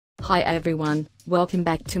Hi everyone, welcome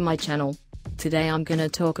back to my channel. Today I'm gonna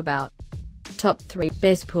talk about top 3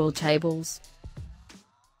 best pool tables.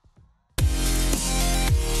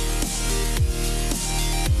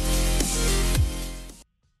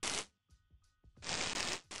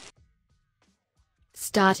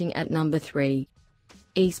 Starting at number 3.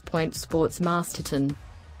 EastPoint Sports Masterton.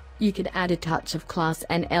 You could add a touch of class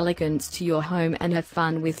and elegance to your home and have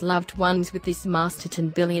fun with loved ones with this Masterton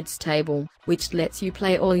billiards table, which lets you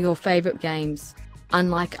play all your favorite games.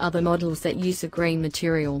 Unlike other models that use a green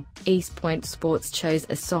material, EastPoint Sports chose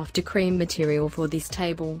a softer cream material for this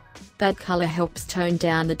table. That color helps tone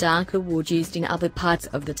down the darker wood used in other parts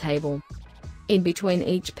of the table. In between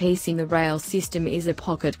each piece in the rail system is a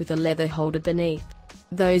pocket with a leather holder beneath.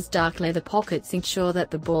 Those dark leather pockets ensure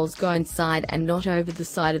that the balls go inside and not over the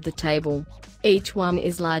side of the table. Each one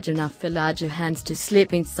is large enough for larger hands to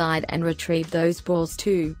slip inside and retrieve those balls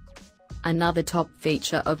too. Another top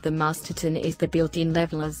feature of the Masterton is the built-in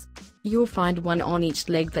levelers. You'll find one on each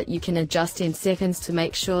leg that you can adjust in seconds to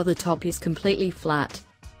make sure the top is completely flat.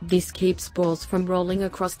 This keeps balls from rolling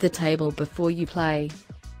across the table before you play.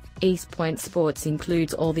 EastPoint Sports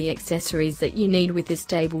includes all the accessories that you need with this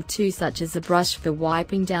table too, such as a brush for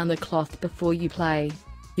wiping down the cloth before you play.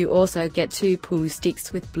 You also get 2 pool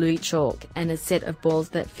sticks with blue chalk and a set of balls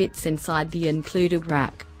that fits inside the included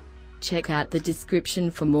rack. Check out the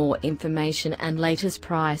description for more information and latest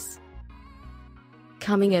price.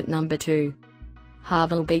 Coming at number 2.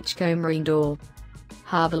 Harvil Beachcomber Indoor.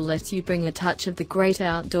 Harvil lets you bring a touch of the great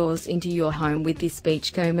outdoors into your home with this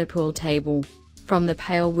Beachcomber pool table. From the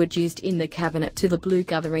pale wood used in the cabinet to the blue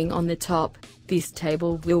covering on the top, this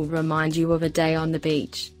table will remind you of a day on the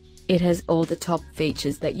beach. It has all the top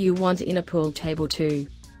features that you want in a pool table too.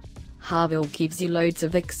 Harvil gives you loads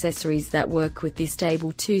of accessories that work with this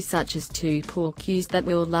table too, such as 2 pool cues that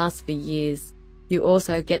will last for years. You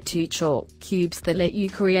also get 2 chalk cubes that let you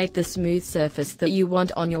create the smooth surface that you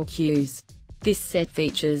want on your cues. This set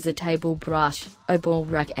features a table brush, a ball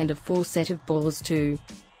rack and a full set of balls too.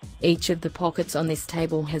 Each of the pockets on this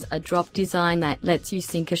table has a drop design that lets you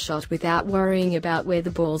sink a shot without worrying about where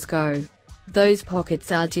the balls go. Those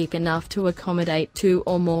pockets are deep enough to accommodate 2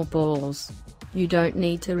 or more balls. You don't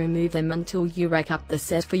need to remove them until you rack up the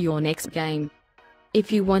set for your next game.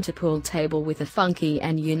 If you want a pool table with a funky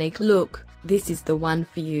and unique look, this is the one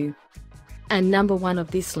for you. And number 1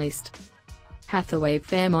 of this list. Hathaway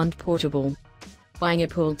Fairmont Portable. Buying a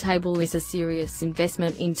pool table is a serious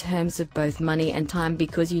investment in terms of both money and time,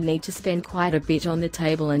 because you need to spend quite a bit on the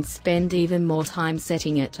table and spend even more time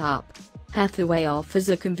setting it up. Hathaway offers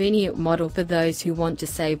a convenient model for those who want to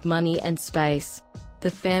save money and space.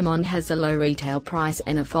 The Fairmont has a low retail price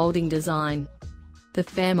and a folding design. The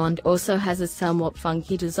Fairmont also has a somewhat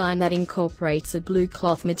funky design that incorporates a blue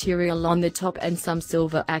cloth material on the top and some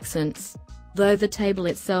silver accents. Though the table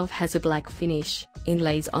itself has a black finish,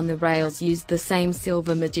 inlays on the rails use the same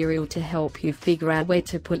silver material to help you figure out where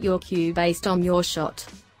to put your cue based on your shot.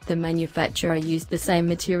 The manufacturer used the same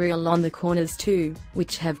material on the corners too,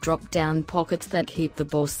 which have drop-down pockets that keep the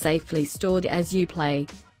ball safely stored as you play.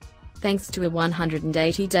 Thanks to a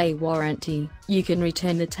 180-day warranty, you can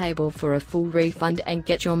return the table for a full refund and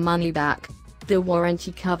get your money back. The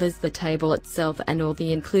warranty covers the table itself and all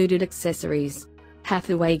the included accessories.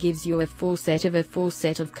 Hathaway gives you a full set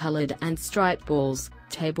of colored and striped balls,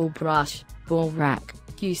 table brush, ball rack,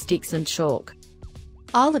 cue sticks and chalk.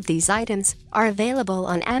 All of these items are available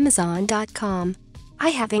on Amazon.com. I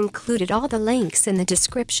have included all the links in the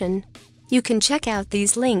description. You can check out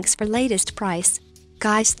these links for latest price.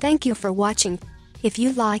 Guys, thank you for watching. If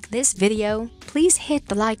you like this video, please hit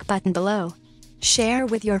the like button below. Share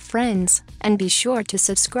with your friends, and be sure to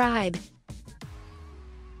subscribe.